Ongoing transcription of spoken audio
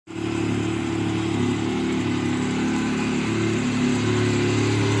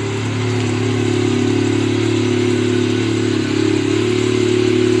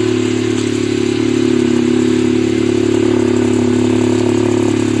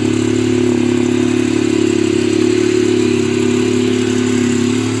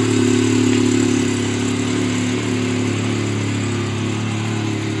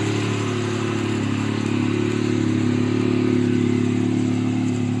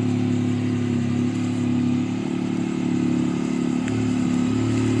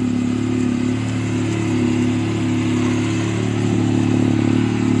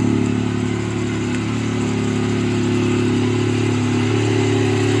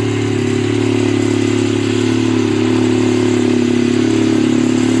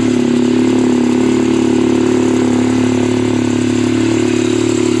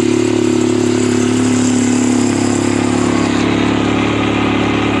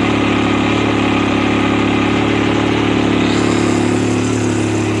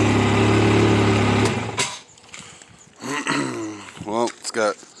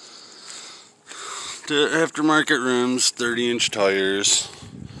Aftermarket rims, 30-inch tires,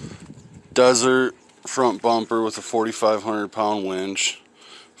 desert front bumper with a 4,500-pound winch,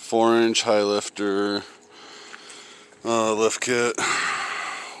 4-inch high lifter lift kit.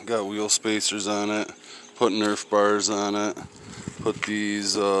 Got wheel spacers on it. Put Nerf bars on it. Put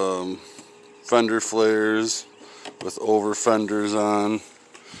these fender flares with over fenders on.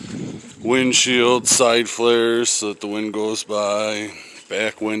 Windshield side flares so that the wind goes by.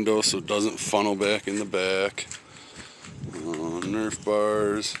 Back window so it doesn't funnel back in the back. Nerf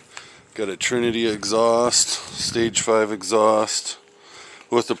bars. Got a Trinity exhaust, stage 5 exhaust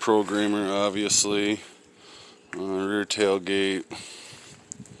with a programmer, obviously. Rear tailgate.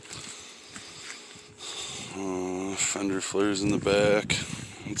 Fender flares in the back.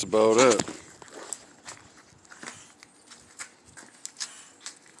 That's about it.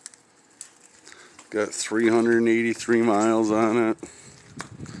 Got 383 miles on it.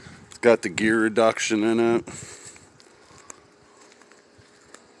 It's got the gear reduction in it.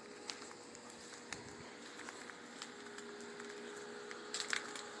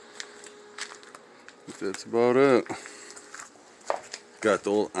 That's about it. Got the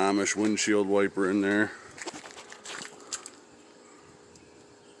old Amish windshield wiper in there.